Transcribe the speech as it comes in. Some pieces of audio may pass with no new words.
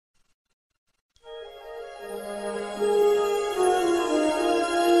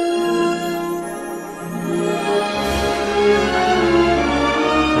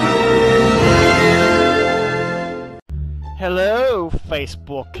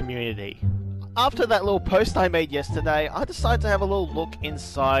Facebook community. After that little post I made yesterday, I decided to have a little look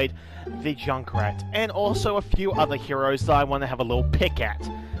inside the Junkrat, and also a few other heroes that I want to have a little pick at.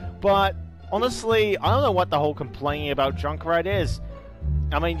 But honestly, I don't know what the whole complaining about Junkrat is.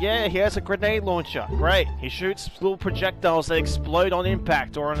 I mean, yeah, he has a grenade launcher. Great. He shoots little projectiles that explode on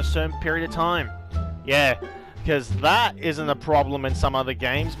impact or in a certain period of time. Yeah, because that isn't a problem in some other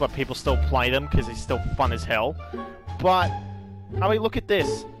games, but people still play them because it's still fun as hell. But, I mean, look at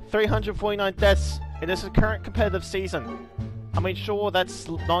this. 349 deaths in this current competitive season. I mean, sure, that's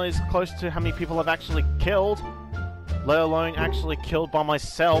not as close to how many people I've actually killed, let alone actually killed by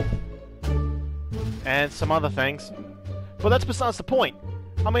myself, and some other things. But that's besides the point.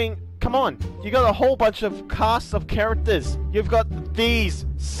 I mean, come on, you got a whole bunch of casts of characters. You've got these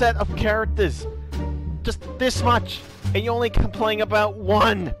set of characters. Just this much, and you only complain about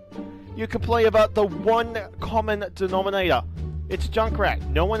one. You complain about the one common denominator. It's Junkrat.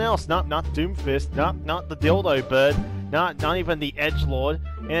 No one else. Not Doomfist. Not the Dildo Bird. Not even the Edgelord.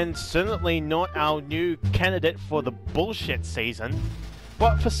 And certainly not our new candidate for the bullshit season.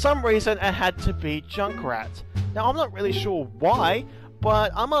 But for some reason, it had to be Junkrat. Now, I'm not really sure why,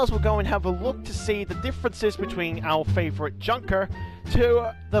 but I might as well go and have a look to see the differences between our favorite Junker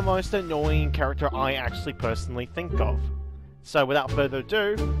to the most annoying character I actually personally think of. So without further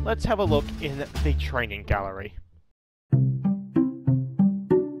ado, let's have a look in the training gallery.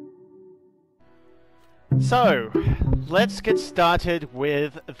 So, let's get started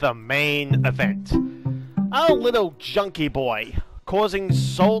with the main event. Our little Junkie boy, causing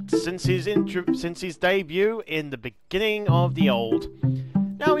salt since his debut in the beginning of the old.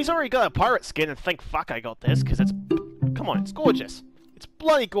 Now, he's already got a pirate skin, and thank fuck I got this, because it's... come on, it's gorgeous. It's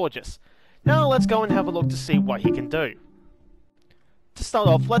bloody gorgeous. Now, let's go and have a look to see what he can do. To start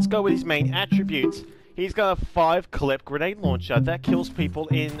off, let's go with his main attributes. He's got a 5-clip grenade launcher that kills people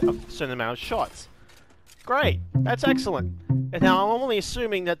in a certain amount of shots. Great, that's excellent. And now I'm only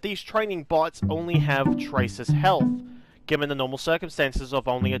assuming that these training bots only have Tracer's health, given the normal circumstances of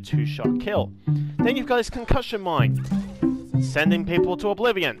only a 2-shot kill. Then you've got his concussion mine, sending people to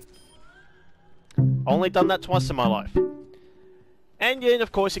oblivion. Only done that twice in my life. And then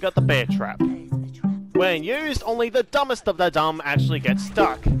of course you got the bear trap. When used, only the dumbest of the dumb actually gets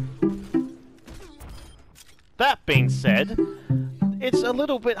stuck. That being said, it's a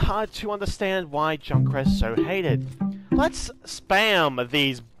little bit hard to understand why Junkrat's so hated. Let's spam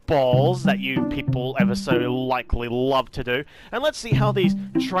these balls that you people ever so likely love to do, and let's see how these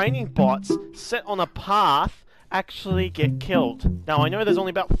training bots set on a path actually get killed. Now I know there's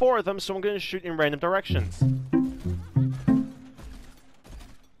only about 4 of them, so I'm going to shoot in random directions.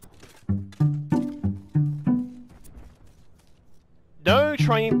 No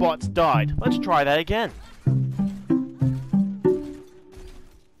training bots died. Let's try that again.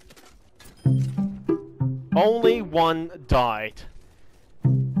 Only 1 died.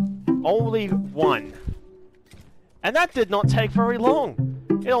 Only 1. And that did not take very long.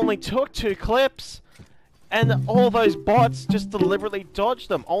 It only took 2 clips, and all those bots just deliberately dodged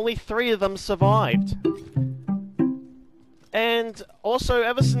them. Only 3 of them survived. And also,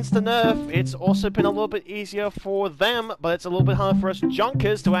 ever since the nerf, it's also been a little bit easier for them, but it's a little bit harder for us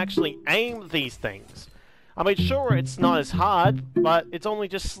Junkers to actually aim these things. I mean, sure, it's not as hard, but it's only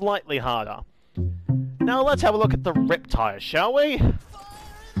just slightly harder. Now let's have a look at the Riptire, shall we?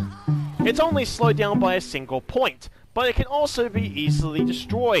 It's only slowed down by a single point, but it can also be easily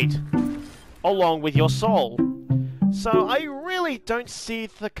destroyed, along with your soul. So I really don't see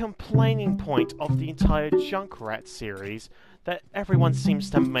the complaining point of the entire Junkrat series that everyone seems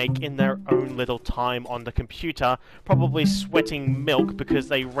to make in their own little time on the computer, probably sweating milk because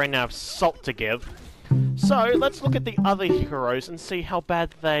they ran out of salt to give. So let's look at the other heroes and see how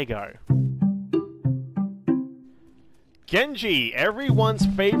bad they go. Genji, everyone's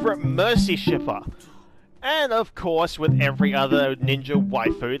favorite mercy shipper. And of course, with every other ninja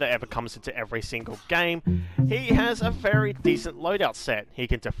waifu that ever comes into every single game, he has a very decent loadout set. He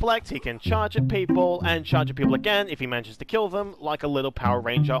can deflect, he can charge at people, and charge at people again if he manages to kill them, like a little Power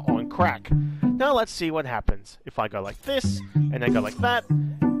Ranger on crack. Now let's see what happens. If I go like this, and then go like that...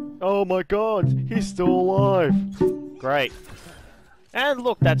 oh my god, he's still alive! Great. And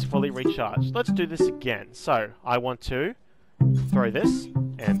look, that's fully recharged. Let's do this again. So, I want to throw this,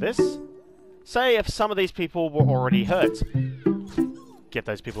 and this. Say if some of these people were already hurt. Get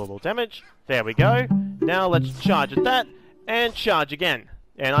those people a little damage. There we go. Now let's charge at that, and charge again.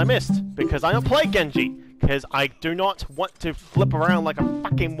 And I missed, because I don't play Genji. Because I do not want to flip around like a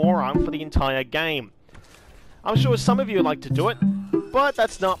fucking moron for the entire game. I'm sure some of you like to do it, but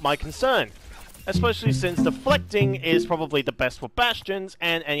that's not my concern. Especially since deflecting is probably the best for bastions,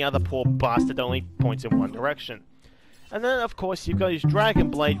 and any other poor bastard only points in one direction. And then, of course, you've got his Dragon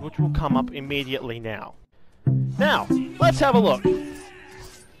Blade, which will come up immediately now. Now, let's have a look.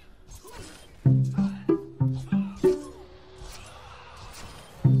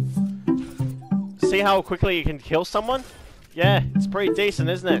 See how quickly you can kill someone? Yeah, it's pretty decent,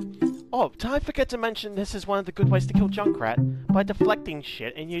 isn't it? Oh, did I forget to mention this is one of the good ways to kill Junkrat? By deflecting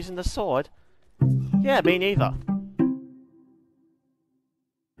shit and using the sword? Yeah, me neither.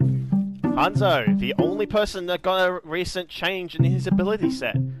 Hanzo, the only person that got a recent change in his ability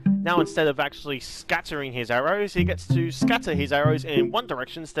set. Now instead of actually scattering his arrows, he gets to scatter his arrows in one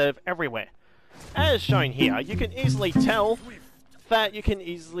direction instead of everywhere. As shown here, you can easily tell that you can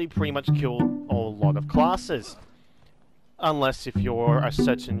easily pretty much kill a lot of classes. Unless if you're a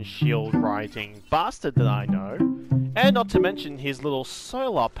certain shield-riding bastard that I know. And not to mention his little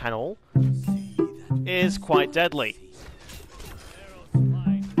solar panel is quite deadly.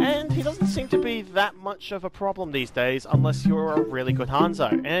 And he doesn't seem to be that much of a problem these days unless you're a really good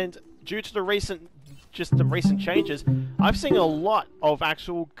Hanzo. And due to the recent changes, I've seen a lot of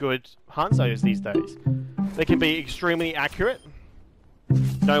actual good Hanzos these days. They can be extremely accurate,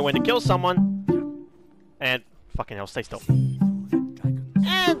 know when to kill someone, and fucking hell, stay still.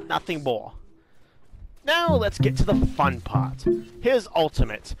 And nothing more. Now let's get to the fun part. His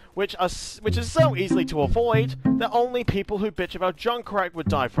ultimate, which is so easily to avoid that only people who bitch about Junkrat would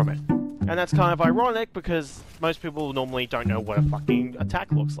die from it. And that's kind of ironic because most people normally don't know what a fucking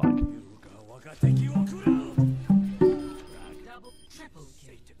attack looks like.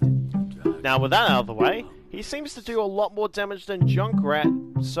 Now with that out of the way, he seems to do a lot more damage than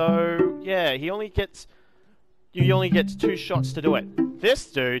Junkrat, so yeah, you only get 2 shots to do it. This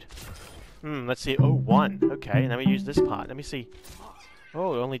dude, let's see, oh, 1, okay, let me use this part, let me see.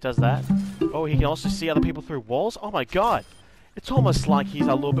 Oh, it only does that. Oh, he can also see other people through walls? Oh my god! It's almost like he's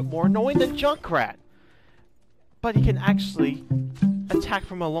a little bit more annoying than Junkrat. But he can actually attack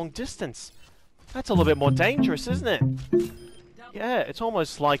from a long distance. That's a little bit more dangerous, isn't it? Yeah, it's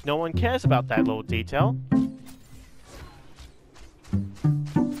almost like no one cares about that little detail.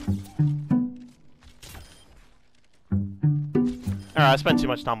 Alright, I spent too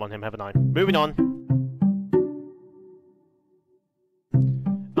much time on him, haven't I? Moving on.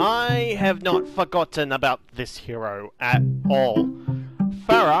 I have not forgotten about this hero at all.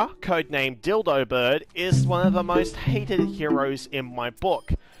 Farah, codenamed Dildo Bird, is one of the most hated heroes in my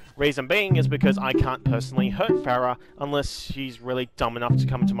book. Reason being is because I can't personally hurt Farah unless she's really dumb enough to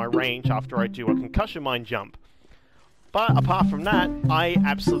come into my range after I do a concussion mine jump. But apart from that, I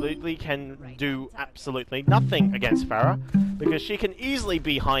absolutely can do absolutely nothing against Farah, because she can easily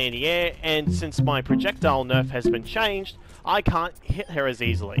be high in the air, and since my projectile nerf has been changed, I can't hit her as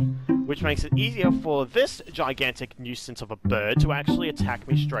easily, which makes it easier for this gigantic nuisance of a bird to actually attack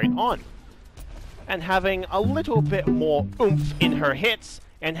me straight on. And having a little bit more oomph in her hits,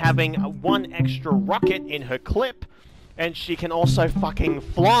 and having 1 extra rocket in her clip, and she can also fucking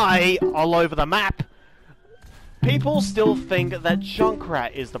fly all over the map, people still think that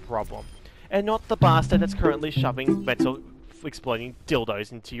Junkrat is the problem, and not the bastard that's currently shoving metal exploding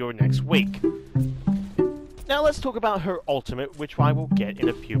dildos into your next week. Now let's talk about her ultimate, which I will get in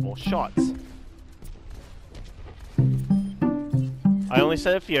a few more shots. I only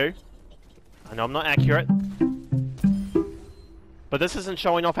said a few. I know I'm not accurate. But this isn't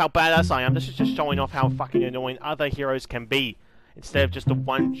showing off how badass I am, this is just showing off how fucking annoying other heroes can be, instead of just the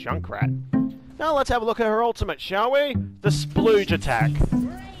one Junkrat. Now let's have a look at her ultimate, shall we? The Splooge attack.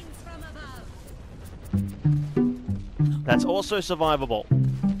 That's also survivable.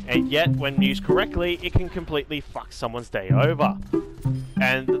 And yet, when used correctly, it can completely fuck someone's day over.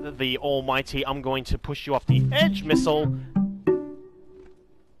 And the almighty I'm going to push you off the edge missile...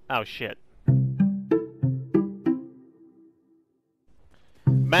 Oh shit.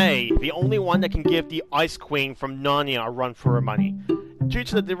 May, the only one that can give the Ice Queen from Narnia a run for her money. Due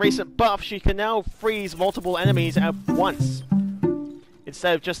to the recent buff, she can now freeze multiple enemies at once.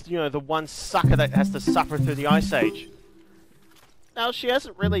 Instead of just, the one sucker that has to suffer through the Ice Age. Now, she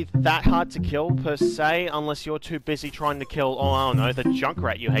isn't really that hard to kill, per se, unless you're too busy trying to kill, I don't know, the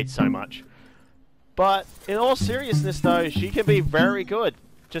Junkrat you hate so much. But, in all seriousness though, she can be very good.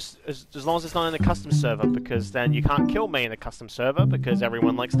 Just as long as it's not in a custom server, because then you can't kill May in a custom server, because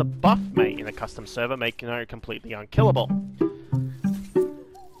everyone likes to buff May in a custom server, making her completely unkillable.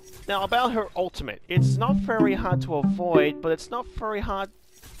 Now, about her ultimate, it's not very hard to avoid, but it's not very hard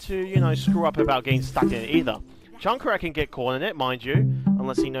to, screw up about getting stuck in it either. Junkrat can get caught in it, mind you,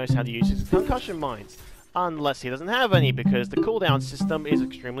 unless he knows how to use his concussion mines. Unless he doesn't have any, because the cooldown system is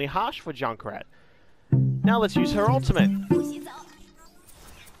extremely harsh for Junkrat. Now let's use her ultimate.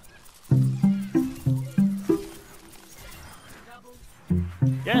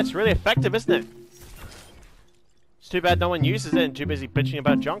 Yeah, it's really effective, isn't it? It's too bad no one uses it and too busy bitching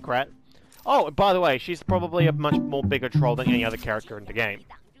about Junkrat. Oh, by the way, she's probably a much more bigger troll than any other character in the game.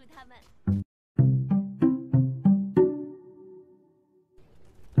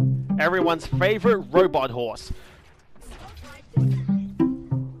 Everyone's favorite robot horse.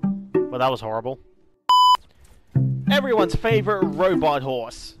 Well, that was horrible. Everyone's favorite robot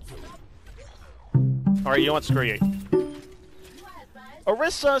horse. Alright, you know what? Screw you.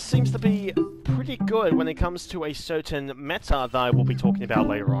 Orisa seems to be pretty good when it comes to a certain meta that I will be talking about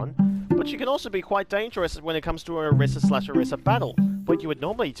later on, but she can also be quite dangerous when it comes to an Orisa/Orisa battle. What you would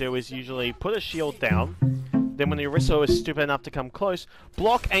normally do is usually put a shield down, then when the Orisa is stupid enough to come close,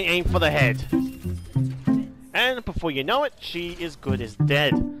 block and aim for the head. And before you know it, she is good as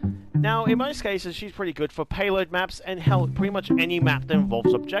dead. Now, in most cases, she's pretty good for payload maps and hell, pretty much any map that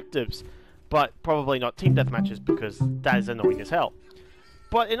involves objectives. But probably not team deathmatches, because that is annoying as hell.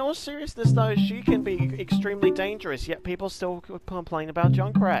 But in all seriousness though, she can be extremely dangerous, yet people still complain about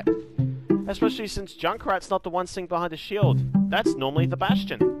Junkrat. Especially since Junkrat's not the one sitting behind a shield. That's normally the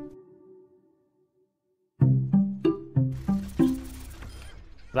Bastion.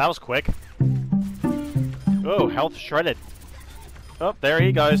 That was quick. Oh, health shredded. Oh, there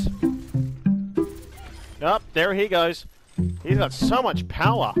he goes. Oh, there he goes. He's got so much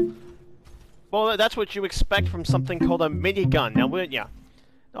power. Well, that's what you expect from something called a minigun, now wouldn't ya?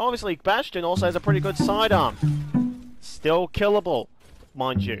 Obviously, Bastion also has a pretty good sidearm. Still killable,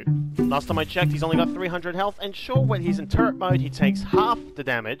 mind you. Last time I checked, he's only got 300 health, and sure, when he's in turret mode, he takes half the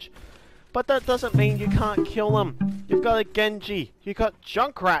damage. But that doesn't mean you can't kill him. You've got a Genji. You've got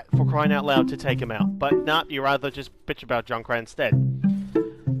Junkrat, for crying out loud, to take him out. But nah, you rather just bitch about Junkrat instead.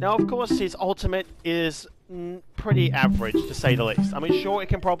 Now, of course, his ultimate is pretty average, to say the least. I mean, sure, it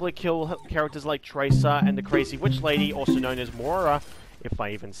can probably kill characters like Tracer and the Crazy Witch Lady, also known as Moira, if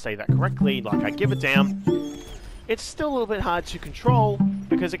I even say that correctly, like I give a damn. It's still a little bit hard to control,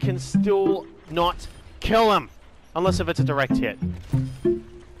 because it can still not kill him, unless if it's a direct hit.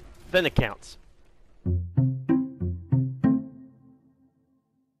 Then it counts.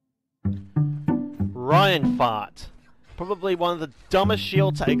 Ryan Fart. Probably one of the dumbest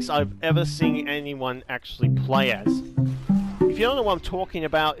shield takes I've ever seen anyone actually play as. If you don't know what I'm talking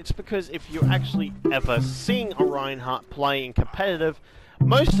about, it's because if you're actually ever seeing a Reinhardt play in competitive,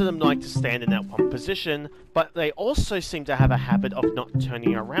 most of them like to stand in that one position, but they also seem to have a habit of not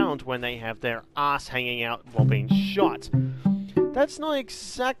turning around when they have their ass hanging out while being shot. That's not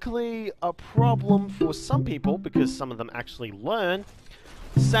exactly a problem for some people, because some of them actually learn.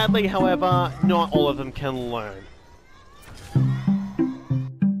 Sadly, however, not all of them can learn.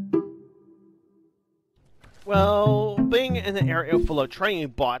 Well, being in an area full of training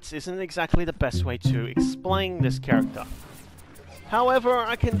bots isn't exactly the best way to explain this character. However,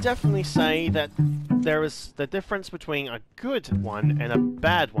 I can definitely say that there is the difference between a good one and a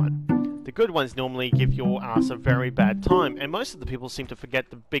bad one. The good ones normally give your ass a very bad time, and most of the people seem to forget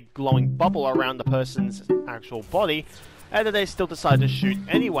the big glowing bubble around the person's actual body, and then they still decide to shoot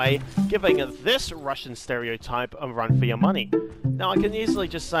anyway, giving this Russian stereotype a run for your money. Now, I can easily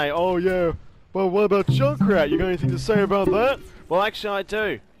just say, oh yeah, well, what about Junkrat? You got anything to say about that? Well, actually, I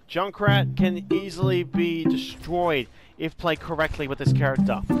do. Junkrat can easily be destroyed if played correctly with this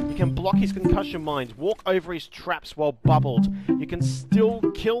character. You can block his concussion mines, walk over his traps while bubbled. You can still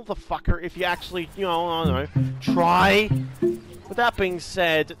kill the fucker if you actually, you know, I don't know, try. With that being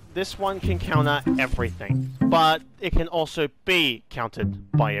said, this one can counter everything, but it can also be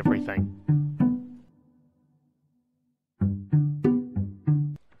countered by everything.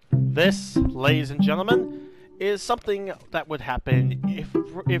 This, ladies and gentlemen, is something that would happen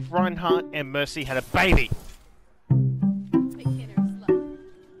if Reinhardt and Mercy had a baby.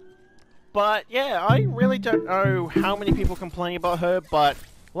 But yeah, I really don't know how many people complain about her, but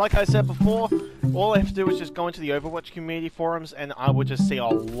like I said before, all I have to do is just go into the Overwatch community forums and I would just see a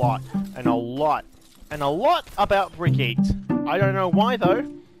lot, and a lot, and a lot about Brigitte. I don't know why though.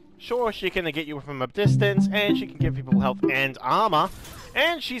 Sure, she can get you from a distance, and she can give people health and armor,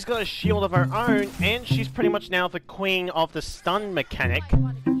 and she's got a shield of her own, and she's pretty much now the queen of the stun mechanic.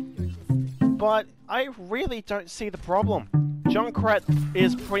 But I really don't see the problem. Junkrat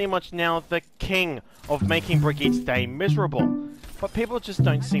is pretty much now the king of making Brigitte's day miserable. But people just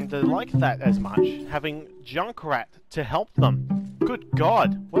don't seem to like that as much, having Junkrat to help them. Good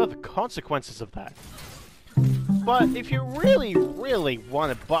God, what are the consequences of that? But if you really, really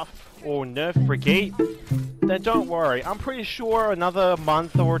want to buff or nerf Brigade, then don't worry. I'm pretty sure another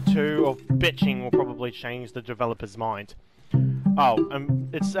month or two of bitching will probably change the developer's mind. Oh,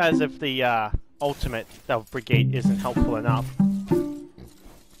 it's as if the ultimate of Brigade isn't helpful enough.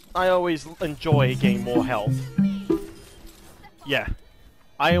 I always enjoy getting more health. Yeah,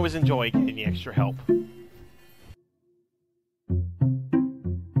 I always enjoy getting the extra help.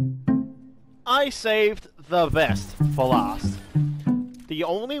 I saved the best for last. The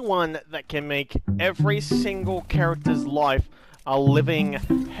only one that can make every single character's life a living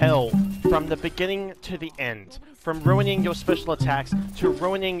hell from the beginning to the end. From ruining your special attacks to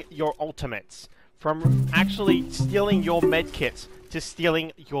ruining your ultimates. From actually stealing your medkits to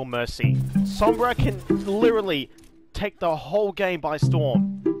stealing your mercy. Sombra can literally take the whole game by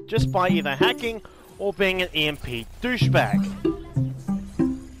storm, just by either hacking or being an EMP douchebag.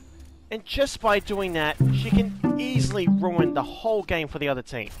 And just by doing that, she can easily ruin the whole game for the other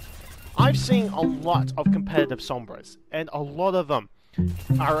team. I've seen a lot of competitive Sombras, and a lot of them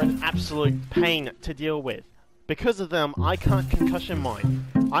are an absolute pain to deal with. Because of them, I can't concussion mine.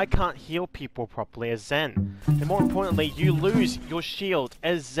 I can't heal people properly as Zen. And more importantly, you lose your shield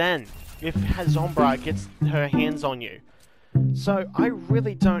as Zen if Sombra gets her hands on you. So, I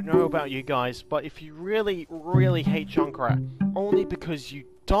really don't know about you guys, but if you really, really hate Junkie, only because you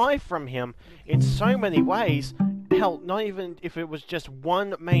die from him in so many ways, hell, not even if it was just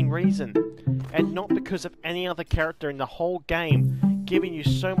one main reason, and not because of any other character in the whole game giving you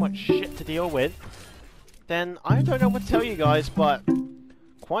so much shit to deal with, then I don't know what to tell you guys, but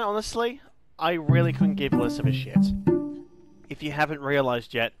quite honestly, I really couldn't give less of a shit. If you haven't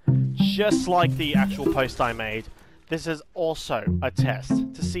realized yet, just like the actual post I made, this is also a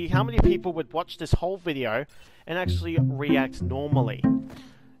test to see how many people would watch this whole video and actually react normally.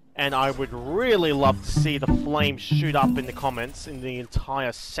 And I would really love to see the flames shoot up in the comments in the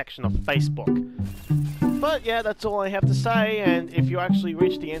entire section of Facebook. But yeah, that's all I have to say, and if you actually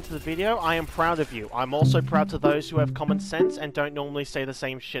reach the end of the video, I am proud of you. I'm also proud to those who have common sense and don't normally say the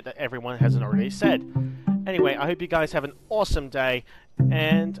same shit that everyone hasn't already said. Anyway, I hope you guys have an awesome day,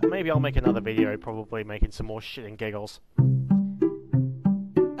 and maybe I'll make another video, probably making some more shit and giggles.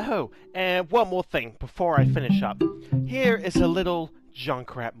 Oh, and one more thing before I finish up. Here is a little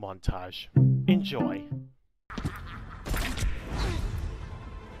Junkrat montage. Enjoy.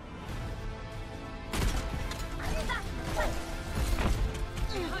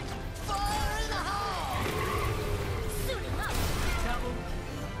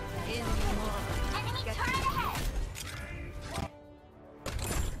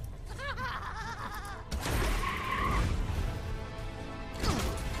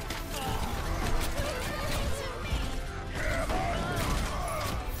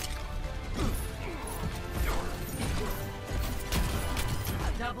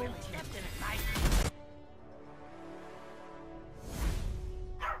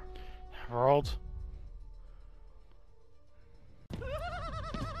 World.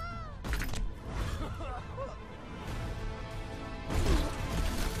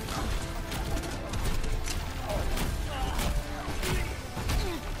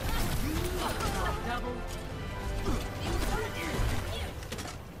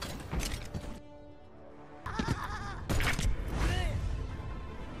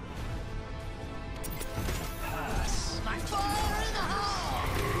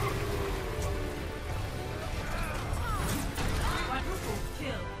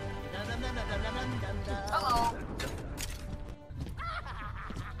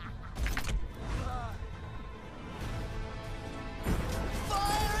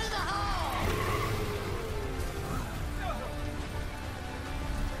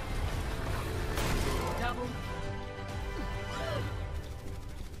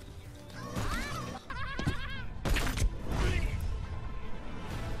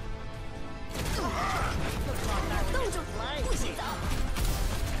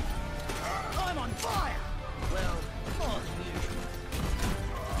 I'm on fire! Well,